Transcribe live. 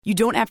You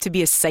don't have to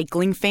be a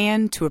cycling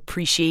fan to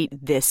appreciate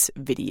this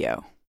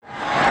video.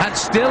 And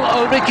still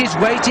Ulrich is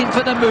waiting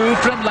for the move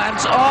from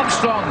Lance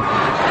Armstrong.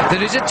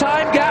 There is a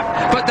time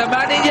gap, but the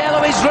man in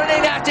yellow is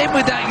running at him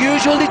with that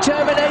usual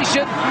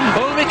determination.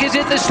 Ulrich is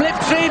in the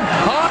slipstream.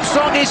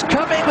 Armstrong is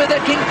coming with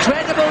an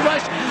incredible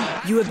rush.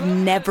 You have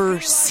never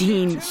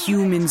seen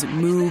humans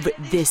move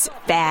this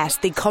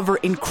fast. They cover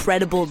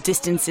incredible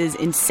distances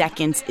in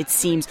seconds, it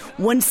seems.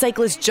 One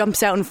cyclist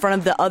jumps out in front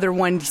of the other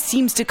one,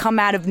 seems to come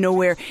out of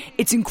nowhere.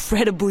 It's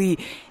incredibly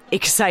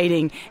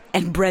exciting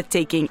and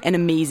breathtaking and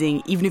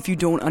amazing, even if you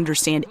don't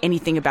understand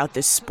anything about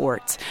this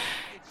sport.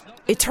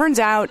 It turns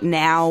out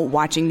now,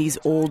 watching these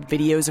old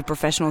videos of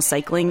professional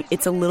cycling,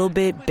 it's a little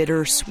bit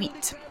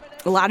bittersweet.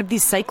 A lot of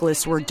these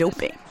cyclists were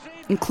doping,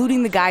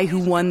 including the guy who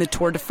won the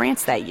Tour de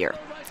France that year.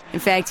 In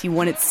fact, he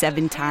won it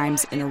 7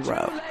 times in a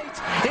row.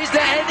 Is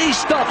there any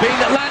stopping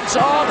Lance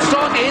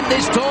Armstrong in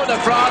this Tour de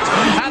France?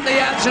 And the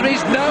answer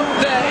is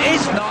no, there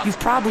is not.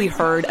 You've probably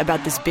heard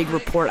about this big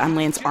report on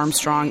Lance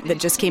Armstrong that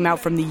just came out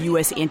from the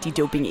U.S.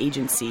 anti-doping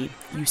agency,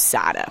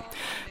 USADA.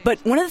 But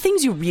one of the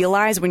things you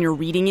realize when you're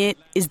reading it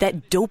is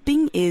that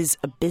doping is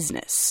a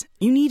business.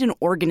 You need an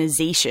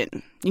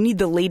organization. You need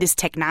the latest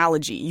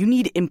technology. You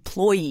need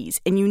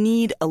employees. And you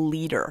need a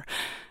leader.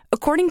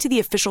 According to the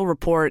official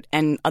report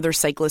and other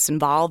cyclists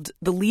involved,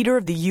 the leader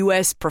of the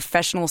U.S.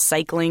 professional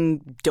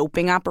cycling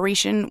doping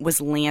operation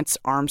was Lance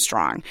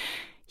Armstrong.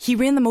 He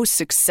ran the most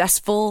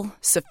successful,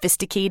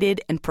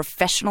 sophisticated, and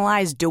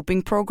professionalized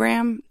doping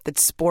program that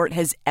sport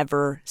has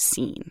ever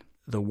seen.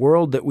 The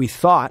world that we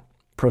thought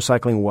pro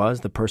cycling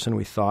was, the person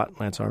we thought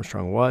Lance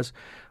Armstrong was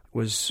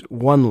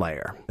one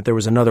layer. There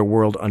was another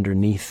world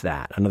underneath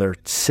that, another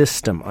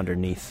system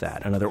underneath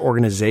that, another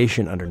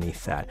organization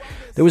underneath that.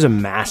 There was a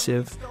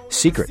massive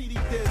secret.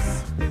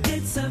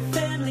 It's a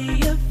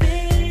family affair.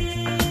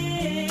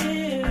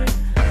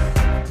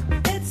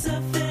 It's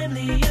a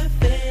family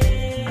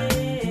affair.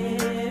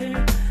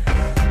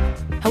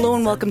 Hello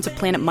and welcome to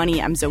Planet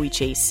Money. I'm Zoe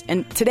Chase.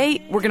 And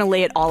today we're going to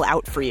lay it all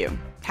out for you.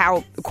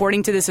 How,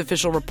 according to this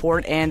official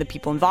report and the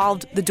people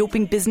involved, the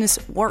doping business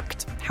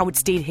worked, how it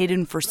stayed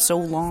hidden for so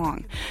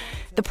long.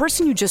 The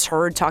person you just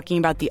heard talking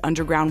about the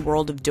underground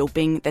world of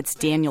doping, that's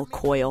Daniel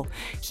Coyle.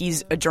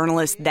 He's a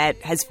journalist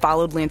that has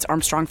followed Lance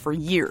Armstrong for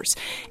years.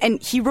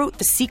 And he wrote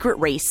The Secret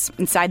Race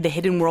inside the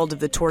hidden world of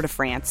the Tour de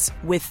France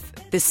with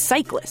this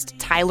cyclist,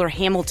 Tyler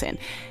Hamilton.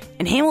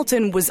 And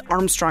Hamilton was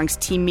Armstrong's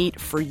teammate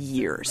for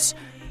years.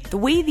 The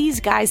way these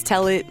guys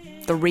tell it,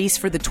 the race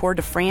for the Tour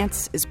de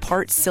France is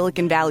part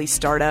Silicon Valley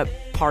startup,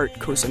 part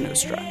Cosa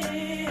Nostra.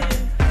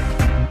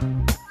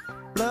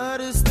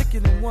 Blood is thicker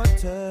than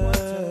water.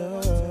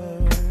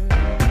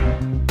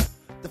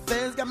 The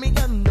fans got me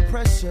under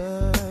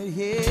pressure,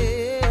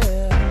 yeah.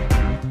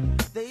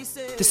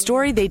 The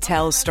story they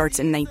tell starts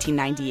in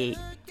 1998.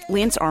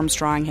 Lance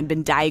Armstrong had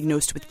been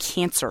diagnosed with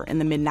cancer in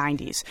the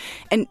mid-90s.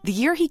 And the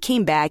year he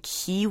came back,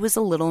 he was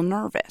a little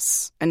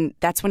nervous. And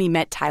that's when he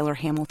met Tyler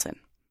Hamilton.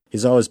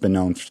 He's always been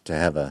known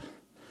to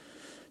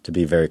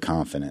be very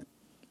confident,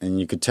 and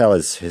you could tell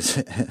his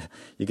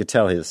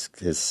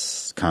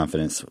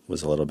confidence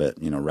was a little bit,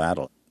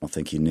 rattled. I don't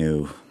think he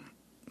knew,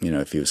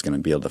 if he was going to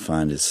be able to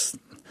find his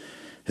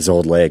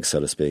old legs, so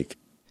to speak.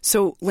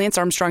 So Lance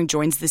Armstrong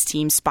joins this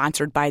team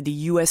sponsored by the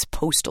U.S.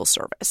 Postal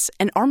Service,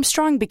 and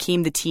Armstrong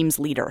became the team's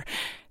leader.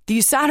 The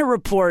USADA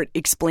report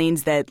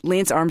explains that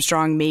Lance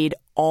Armstrong made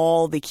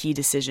all the key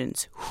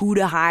decisions: who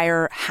to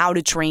hire, how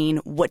to train,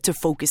 what to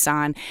focus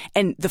on.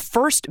 And the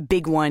first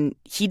big one,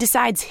 he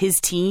decides his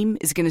team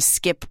is going to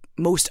skip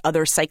most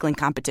other cycling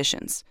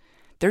competitions.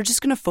 They're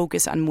just going to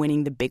focus on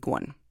winning the big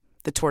one,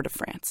 the Tour de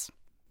France.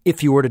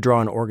 If you were to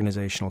draw an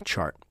organizational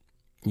chart,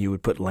 you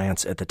would put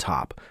Lance at the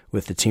top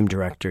with the team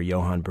director,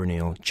 Johan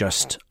Brunel,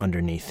 just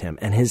underneath him.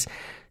 And his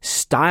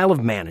style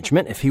of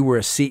management, if he were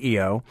a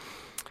CEO,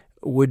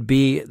 would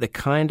be the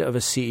kind of a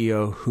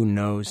CEO who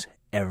knows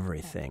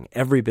everything,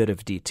 every bit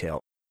of detail.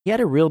 He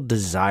had a real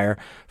desire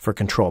for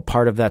control.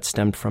 Part of that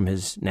stemmed from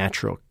his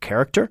natural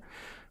character,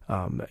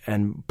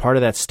 and part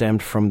of that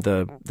stemmed from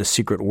the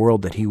secret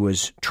world that he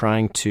was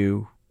trying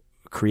to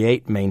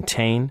create,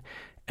 maintain,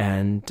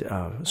 and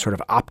sort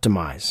of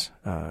optimize,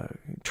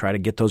 try to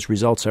get those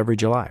results every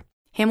July.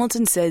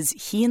 Hamilton says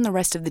he and the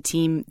rest of the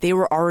team, they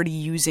were already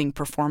using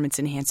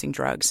performance-enhancing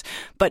drugs.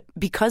 But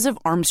because of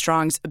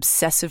Armstrong's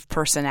obsessive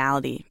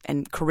personality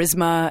and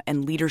charisma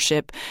and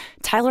leadership,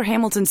 Tyler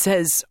Hamilton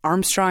says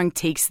Armstrong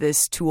takes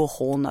this to a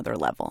whole nother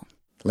level.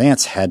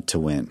 Lance had to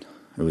win.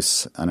 It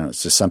was,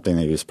 it's just something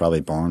that he was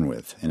probably born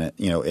with. And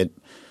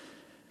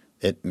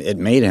it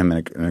made him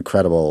an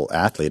incredible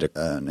athlete,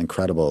 an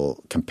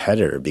incredible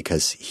competitor,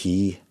 because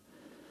he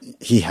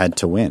had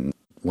to win.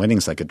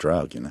 Winning's like a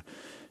drug,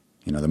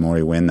 the more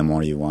you win, the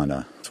more you want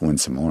to win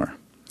some more.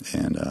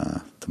 And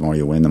the more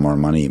you win, the more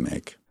money you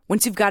make.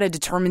 Once you've got a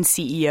determined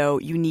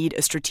CEO, you need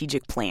a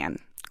strategic plan.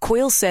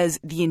 Coyle says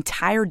the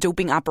entire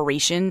doping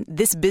operation,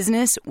 this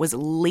business, was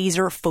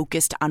laser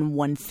focused on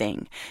one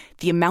thing: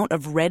 the amount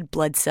of red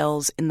blood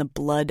cells in the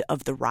blood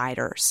of the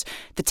riders.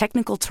 The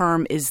technical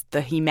term is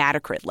the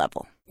hematocrit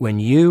level. When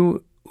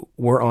you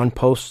were on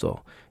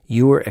Postal,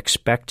 you were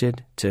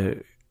expected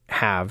to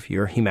have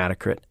your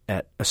hematocrit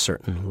at a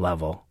certain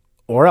level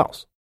or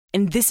else.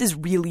 And this is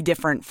really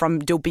different from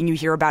doping you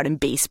hear about in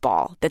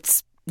baseball.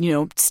 That's,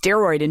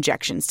 steroid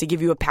injections to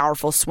give you a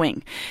powerful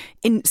swing.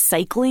 In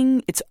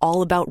cycling, it's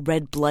all about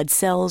red blood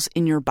cells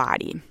in your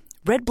body.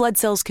 Red blood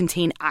cells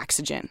contain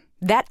oxygen.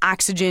 That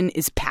oxygen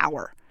is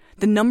power.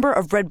 The number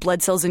of red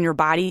blood cells in your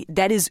body,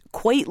 that is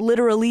quite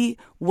literally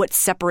what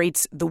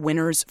separates the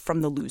winners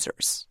from the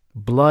losers.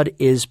 Blood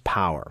is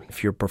power.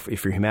 If your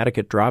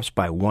hematocrit drops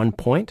by 1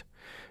 point,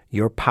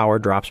 your power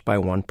drops by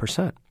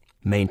 1%.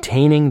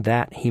 Maintaining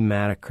that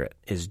hematocrit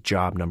is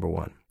job number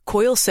one.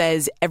 Coyle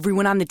says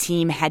everyone on the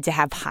team had to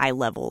have high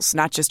levels,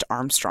 not just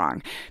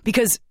Armstrong,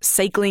 because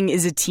cycling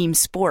is a team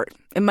sport.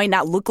 It might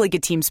not look like a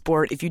team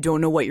sport if you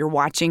don't know what you're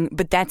watching,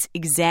 but that's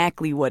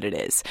exactly what it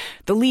is.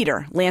 The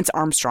leader, Lance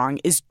Armstrong,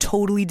 is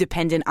totally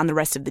dependent on the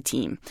rest of the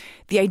team.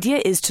 The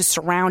idea is to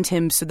surround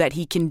him so that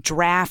he can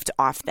draft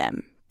off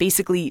them.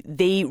 Basically,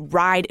 they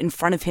ride in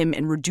front of him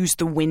and reduce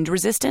the wind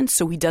resistance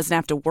so he doesn't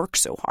have to work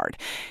so hard.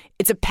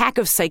 It's a pack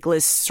of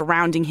cyclists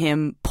surrounding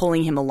him,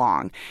 pulling him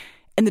along.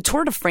 And the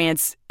Tour de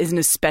France is an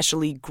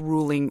especially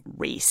grueling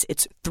race.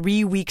 It's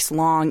 3 weeks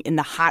long in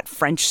the hot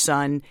French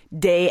sun.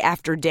 Day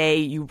after day,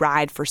 you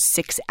ride for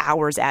 6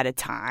 hours at a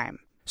time.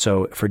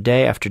 So for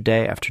day after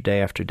day after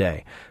day after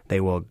day, they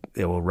will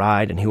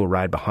ride and he will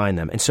ride behind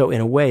them. And so in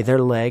a way,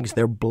 their legs,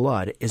 their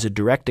blood is a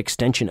direct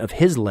extension of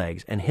his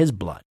legs and his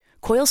blood.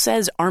 Coyle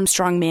says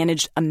Armstrong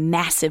managed a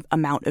massive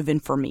amount of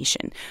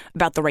information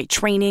about the right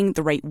training,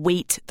 the right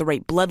weight, the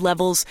right blood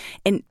levels,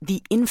 and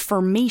the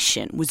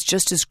information was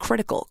just as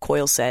critical,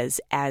 Coyle says,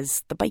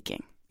 as the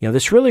biking.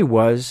 This really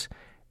was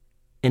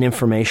an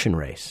information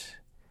race.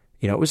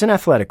 It was an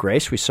athletic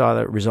race. We saw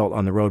the result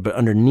on the road, but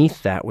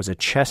underneath that was a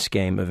chess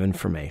game of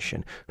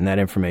information. And that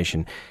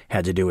information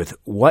had to do with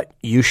what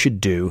you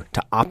should do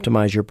to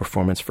optimize your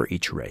performance for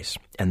each race.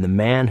 And the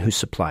man who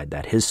supplied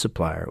that, his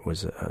supplier,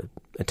 was an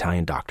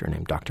Italian doctor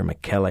named Dr.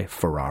 Michele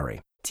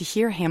Ferrari. To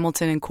hear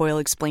Hamilton and Coyle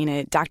explain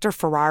it, Dr.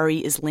 Ferrari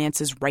is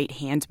Lance's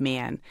right-hand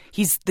man.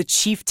 He's the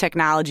chief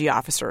technology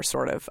officer,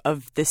 sort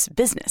of this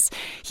business.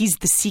 He's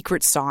the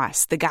secret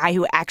sauce, the guy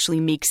who actually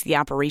makes the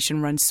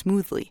operation run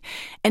smoothly.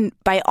 And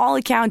by all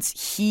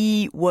accounts,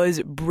 he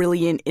was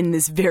brilliant in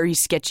this very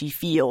sketchy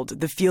field,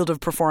 the field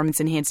of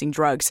performance-enhancing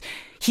drugs.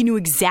 He knew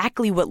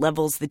exactly what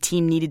levels the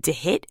team needed to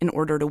hit in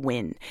order to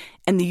win.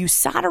 And the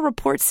USADA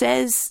report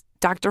says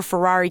Dr.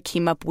 Ferrari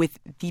came up with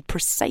the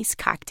precise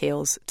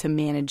cocktails to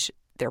manage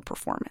their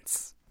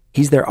performance.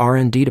 He's their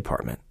R&D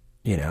department.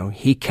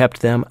 He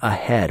kept them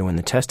ahead. When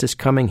the test is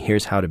coming,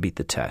 here's how to beat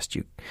the test.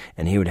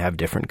 And he would have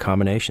different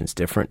combinations,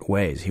 different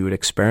ways. He would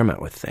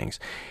experiment with things.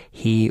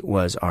 He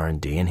was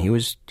R&D, and he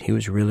was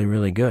really,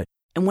 really good.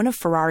 And one of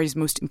Ferrari's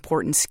most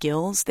important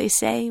skills, they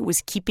say,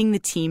 was keeping the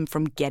team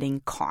from getting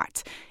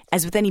caught.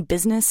 As with any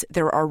business,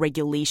 there are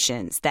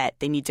regulations that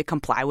they need to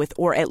comply with,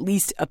 or at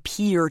least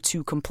appear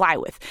to comply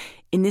with.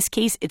 In this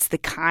case, it's the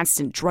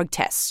constant drug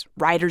tests,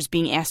 riders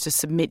being asked to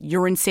submit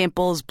urine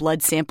samples,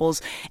 blood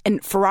samples,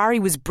 and Ferrari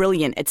was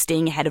brilliant at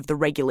staying ahead of the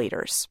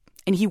regulators.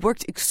 And he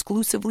worked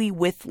exclusively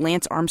with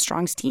Lance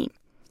Armstrong's team.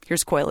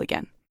 Here's Coyle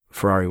again.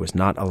 Ferrari was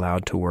not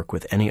allowed to work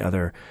with any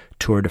other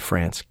Tour de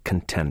France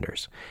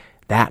contenders.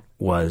 That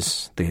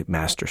was the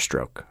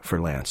masterstroke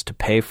for Lance, to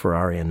pay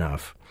Ferrari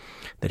enough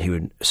that he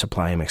would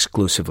supply him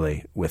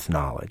exclusively with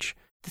knowledge.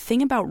 The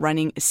thing about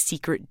running a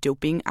secret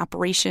doping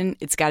operation,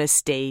 it's got to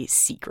stay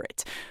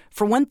secret.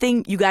 For one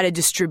thing, you got to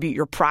distribute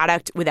your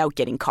product without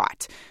getting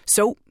caught.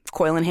 So,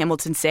 Coyle and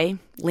Hamilton say,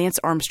 Lance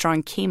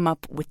Armstrong came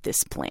up with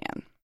this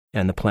plan.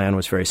 And the plan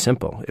was very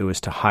simple. It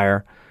was to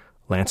hire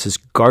Lance's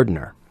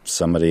gardener.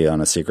 Somebody on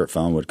a secret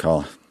phone would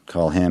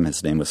call him.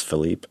 His name was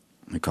Philippe.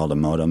 We called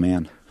him Moto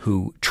Man.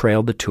 Who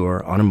trailed the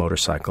tour on a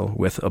motorcycle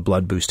with a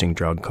blood-boosting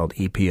drug called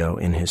EPO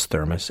in his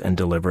thermos and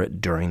deliver it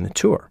during the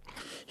tour.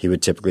 He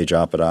would typically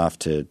drop it off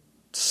to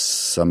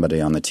somebody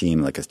on the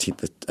team, like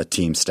a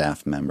team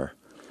staff member.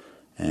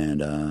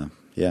 And,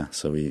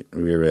 so we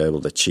were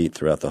able to cheat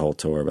throughout the whole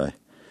tour by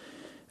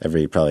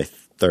every probably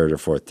third or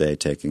fourth day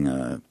taking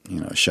a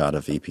shot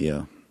of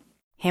EPO.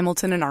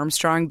 Hamilton and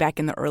Armstrong, back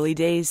in the early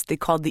days, they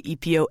called the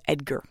EPO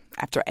Edgar,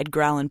 after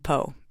Edgar Allan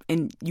Poe.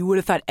 And you would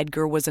have thought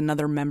Edgar was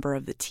another member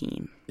of the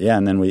team. Yeah,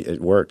 and then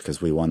it worked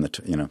because we won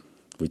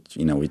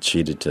we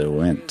cheated to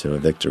win to a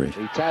victory.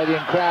 The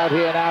Italian crowd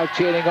here now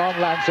cheering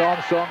on Lance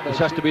Armstrong. This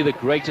has to be the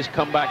greatest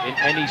comeback in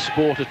any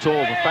sport at all.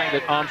 The fact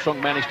that Armstrong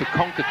managed to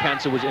conquer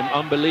cancer was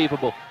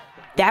unbelievable.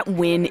 That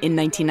win in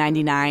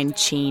 1999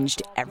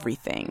 changed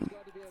everything.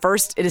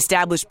 First, it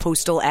established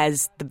Postal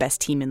as the best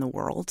team in the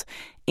world.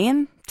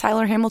 And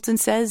Tyler Hamilton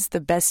says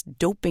the best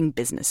doping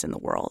business in the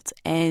world.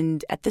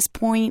 And at this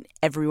point,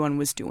 everyone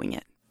was doing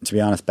it. To be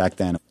honest, back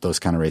then, those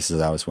kind of races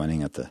I was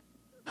winning at the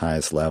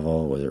highest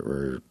level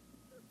were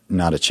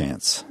not a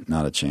chance.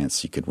 Not a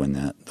chance you could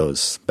win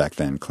those back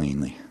then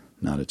cleanly.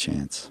 Not a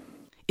chance.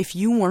 If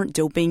you weren't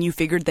doping, you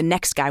figured the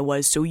next guy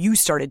was, so you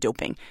started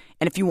doping.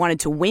 And if you wanted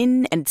to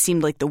win and it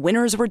seemed like the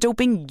winners were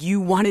doping,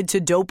 you wanted to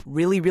dope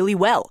really, really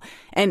well.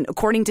 And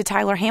according to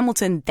Tyler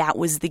Hamilton, that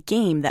was the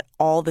game that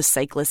all the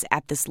cyclists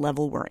at this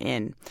level were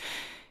in.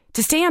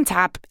 To stay on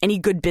top, any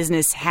good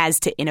business has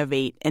to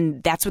innovate,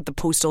 and that's what the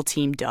Postal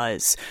team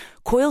does.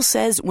 Coyle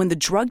says when the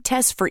drug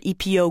tests for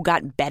EPO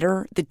got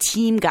better, the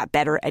team got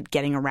better at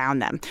getting around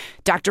them.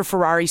 Dr.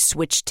 Ferrari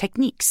switched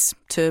techniques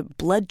to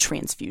blood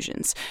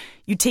transfusions.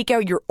 You take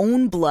out your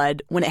own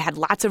blood when it had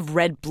lots of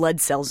red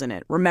blood cells in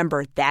it.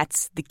 Remember,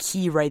 that's the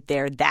key right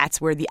there. That's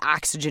where the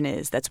oxygen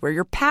is. That's where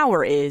your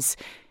power is.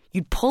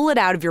 You'd pull it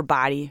out of your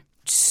body,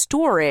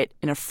 store it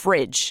in a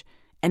fridge,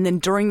 and then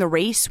during the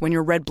race, when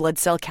your red blood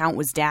cell count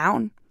was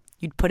down,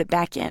 you'd put it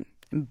back in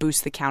and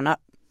boost the count up.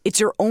 It's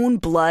your own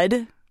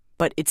blood,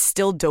 but it's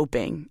still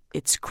doping.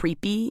 It's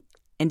creepy,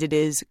 and it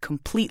is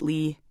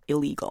completely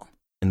illegal.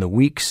 In the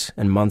weeks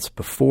and months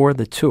before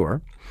the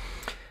tour,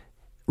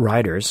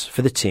 riders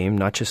for the team,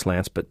 not just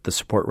Lance, but the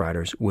support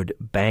riders, would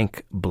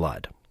bank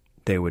blood.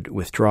 They would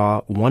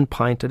withdraw 1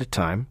 pint at a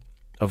time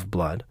of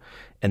blood,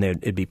 and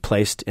it'd be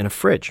placed in a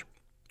fridge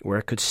where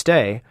it could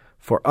stay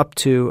for up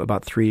to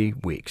about 3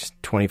 weeks,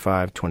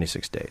 25,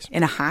 26 days.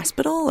 In a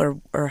hospital,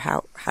 or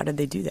how did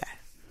they do that?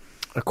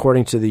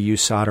 According to the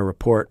USADA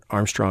report,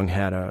 Armstrong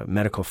had a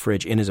medical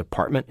fridge in his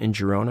apartment in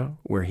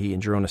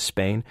Girona,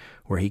 Spain,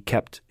 where he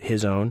kept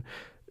his own.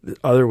 The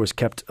other was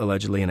kept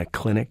allegedly in a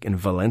clinic in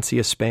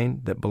Valencia,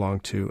 Spain, that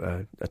belonged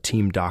to a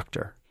team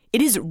doctor.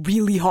 It is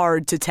really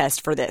hard to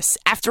test for this.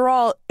 After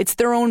all, it's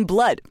their own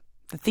blood.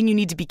 The thing you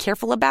need to be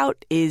careful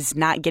about is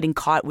not getting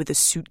caught with a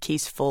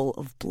suitcase full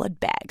of blood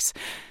bags.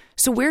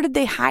 So where did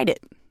they hide it?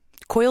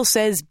 Coyle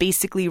says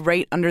basically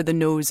right under the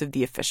nose of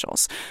the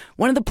officials.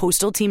 One of the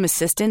Postal team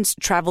assistants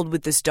traveled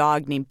with this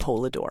dog named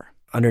Polidor.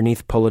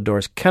 Underneath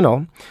Polidor's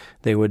kennel,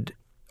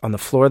 on the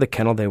floor of the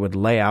kennel, they would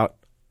lay out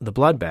the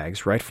blood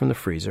bags right from the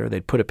freezer.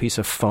 They'd put a piece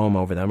of foam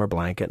over them or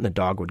blanket, and the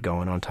dog would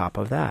go in on top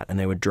of that. And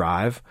they would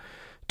drive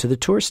to the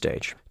tour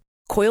stage.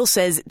 Coyle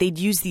says they'd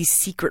use these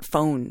secret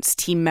phones.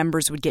 Team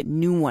members would get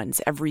new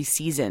ones every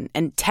season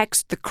and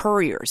text the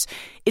couriers.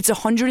 It's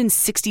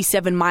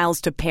 167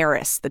 miles to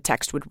Paris, the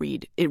text would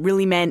read. It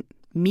really meant,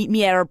 meet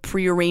me at our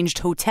prearranged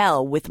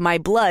hotel with my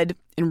blood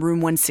in room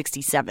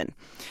 167.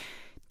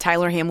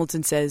 Tyler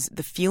Hamilton says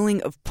the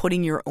feeling of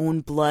putting your own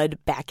blood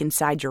back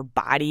inside your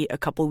body a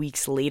couple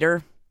weeks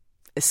later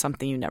is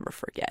something you never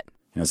forget.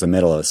 It's the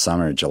middle of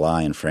summer,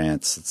 July in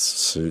France.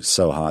 It's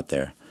so hot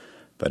there.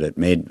 But it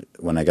made,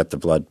 when I got the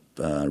blood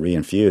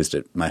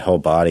reinfused, my whole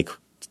body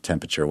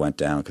temperature went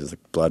down because the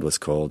blood was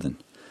cold, and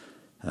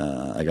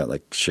I got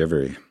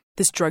shivery.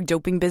 This drug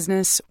doping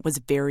business was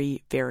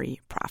very, very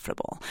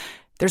profitable.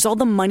 There's all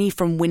the money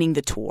from winning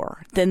the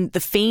tour, then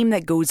the fame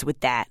that goes with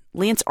that.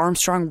 Lance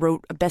Armstrong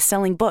wrote a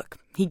best-selling book.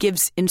 He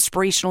gives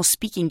inspirational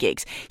speaking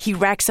gigs. He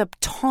racks up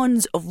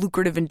tons of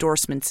lucrative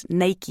endorsements,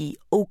 Nike,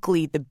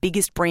 Oakley, the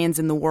biggest brands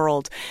in the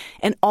world.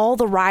 And all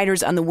the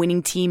riders on the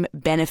winning team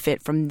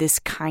benefit from this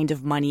kind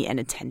of money and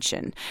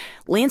attention.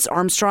 Lance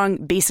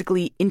Armstrong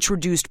basically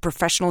introduced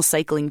professional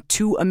cycling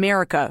to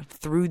America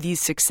through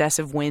these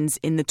successive wins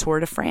in the Tour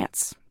de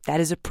France.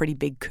 That is a pretty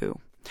big coup.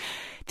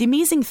 The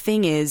amazing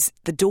thing is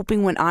the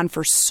doping went on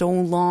for so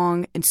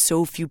long and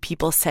so few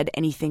people said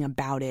anything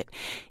about it.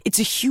 It's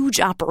a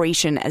huge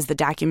operation as the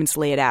documents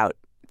lay it out.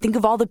 Think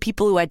of all the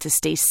people who had to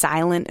stay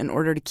silent in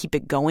order to keep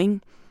it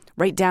going,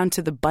 right down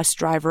to the bus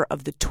driver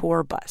of the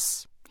tour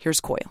bus. Here's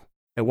Coyle.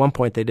 At one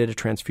point, they did a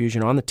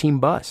transfusion on the team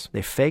bus.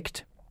 They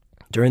faked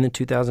during the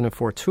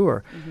 2004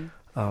 tour.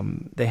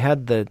 They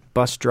had the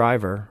bus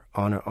driver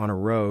on a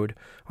road,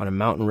 on a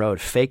mountain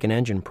road, fake an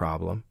engine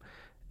problem.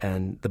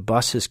 And the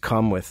buses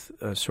come with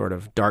sort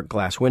of dark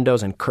glass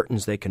windows and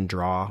curtains they can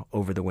draw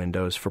over the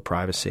windows for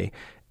privacy.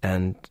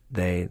 And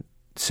they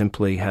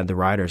simply had the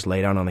riders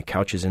lay down on the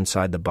couches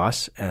inside the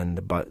bus, and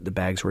the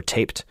bags were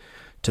taped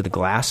to the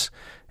glass,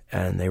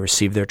 and they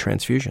received their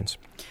transfusions.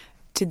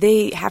 Did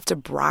they have to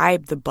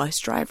bribe the bus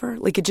driver?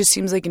 It just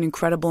seems like an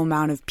incredible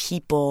amount of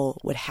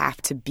people would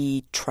have to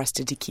be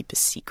trusted to keep a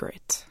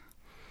secret.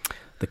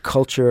 The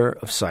culture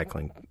of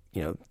cycling,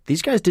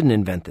 these guys didn't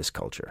invent this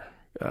culture.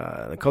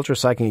 The culture of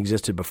cycling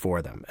existed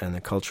before them, and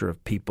the culture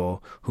of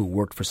people who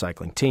worked for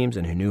cycling teams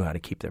and who knew how to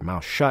keep their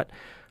mouth shut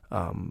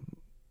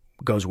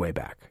goes way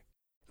back.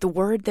 The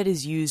word that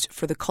is used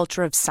for the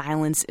culture of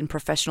silence in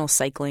professional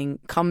cycling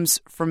comes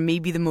from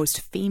maybe the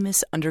most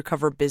famous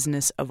undercover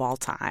business of all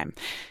time,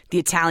 the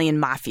Italian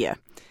mafia.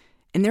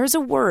 And there's a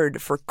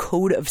word for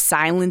code of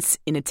silence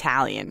in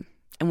Italian.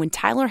 And when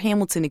Tyler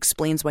Hamilton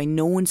explains why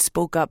no one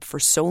spoke up for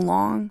so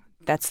long,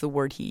 that's the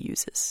word he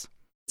uses.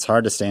 It's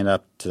hard to stand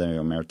up to the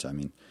omerta. I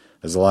mean,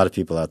 there's a lot of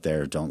people out there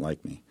who don't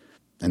like me.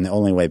 And the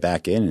only way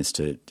back in is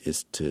to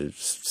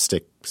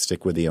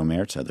stick with the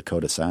omerta, the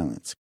code of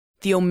silence.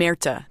 The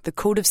omerta, the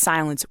code of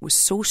silence, was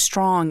so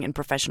strong in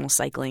professional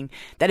cycling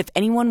that if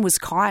anyone was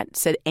caught,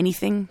 said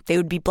anything, they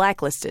would be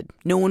blacklisted.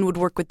 No one would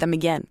work with them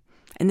again.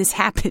 And this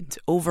happened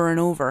over and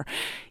over.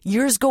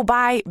 Years go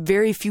by,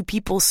 very few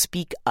people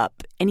speak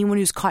up. Anyone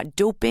who's caught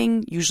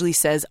doping usually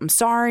says, I'm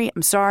sorry,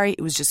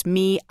 it was just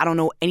me. I don't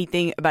know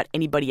anything about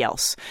anybody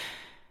else.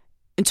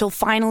 Until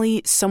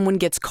finally someone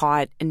gets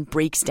caught and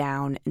breaks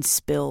down and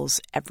spills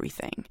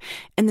everything.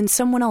 And then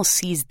someone else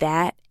sees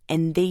that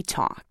and they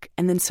talk.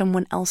 And then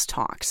someone else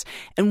talks.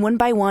 And one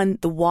by one,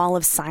 the wall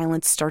of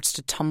silence starts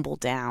to tumble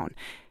down.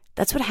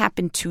 That's what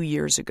happened 2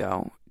 years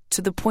ago,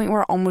 to the point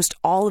where almost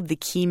all of the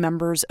key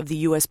members of the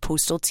U.S.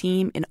 Postal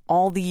Team, in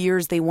all the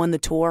years they won the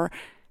tour,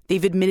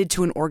 they've admitted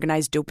to an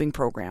organized doping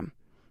program.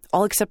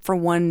 All except for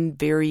one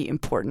very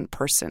important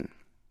person,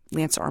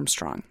 Lance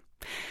Armstrong.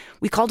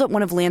 We called up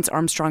one of Lance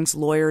Armstrong's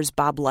lawyers,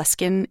 Bob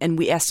Luskin, and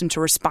we asked him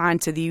to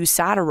respond to the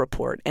USADA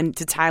report and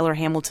to Tyler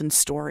Hamilton's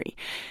story.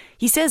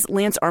 He says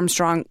Lance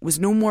Armstrong was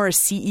no more a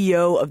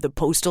CEO of the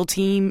Postal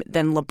Team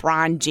than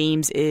LeBron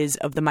James is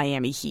of the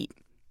Miami Heat.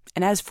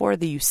 And as for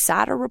the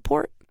USADA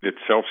report, it's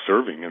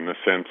self-serving in the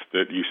sense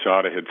that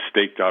USADA had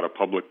staked out a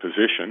public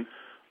position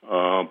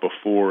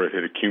before it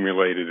had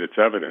accumulated its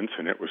evidence,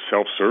 and it was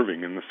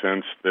self-serving in the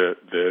sense that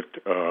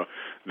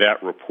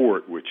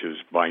report, which is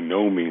by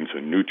no means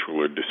a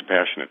neutral or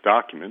dispassionate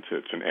document,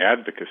 it's an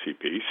advocacy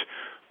piece,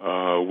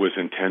 was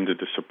intended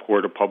to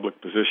support a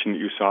public position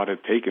that USADA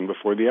had taken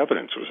before the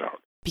evidence was out.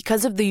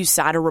 Because of the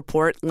USADA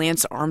report,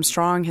 Lance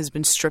Armstrong has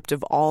been stripped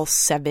of all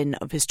 7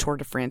 of his Tour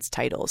de France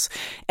titles.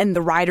 And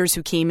the riders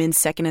who came in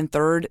second and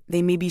third,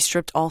 they may be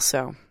stripped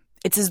also.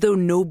 It's as though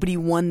nobody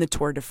won the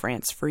Tour de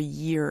France for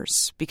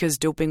years because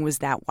doping was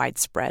that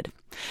widespread.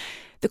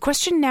 The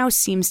question now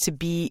seems to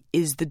be,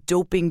 is the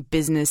doping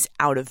business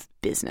out of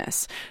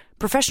business?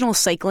 Professional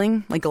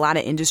cycling, like a lot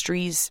of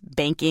industries,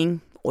 banking,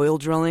 oil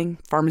drilling,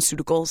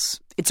 pharmaceuticals,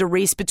 it's a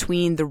race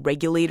between the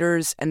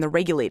regulators and the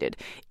regulated.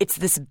 It's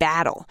this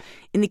battle.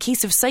 In the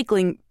case of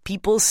cycling,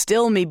 people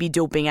still may be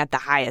doping at the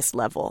highest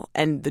level,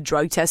 and the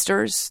drug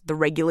testers, the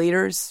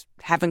regulators,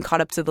 haven't caught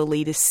up to the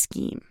latest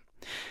scheme.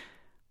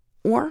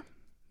 Or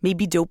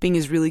maybe doping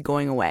is really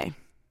going away.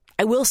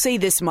 I will say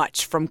this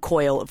much from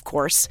Coyle, of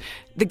course.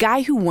 The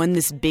guy who won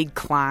this big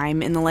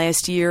climb in the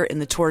last year in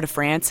the Tour de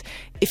France,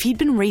 if he'd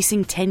been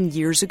racing 10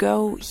 years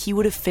ago, he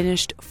would have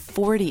finished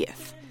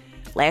 40th.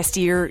 Last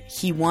year,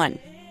 he won,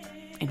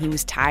 and he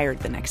was tired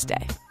the next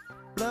day.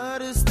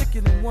 Blood is thicker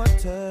than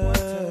water.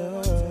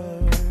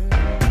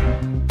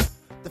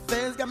 The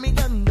fans got me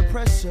under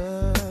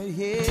pressure,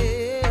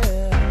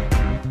 yeah.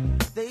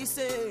 They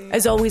say...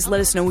 As always,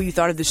 let us know what you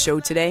thought of the show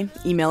today.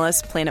 Email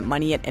us,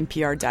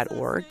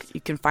 planetmoney@npr.org.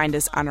 You can find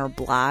us on our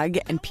blog,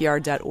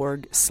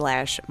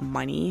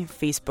 npr.org/money,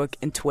 Facebook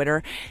and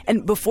Twitter.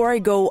 And before I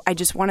go, I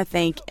just want to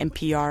thank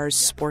NPR's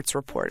sports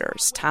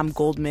reporters, Tom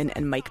Goldman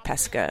and Mike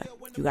Pesca.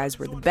 You guys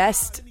were the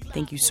best.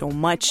 Thank you so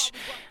much.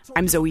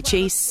 I'm Zoe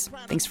Chase.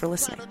 Thanks for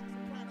listening.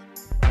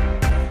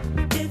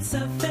 It's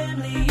a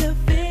family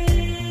affair.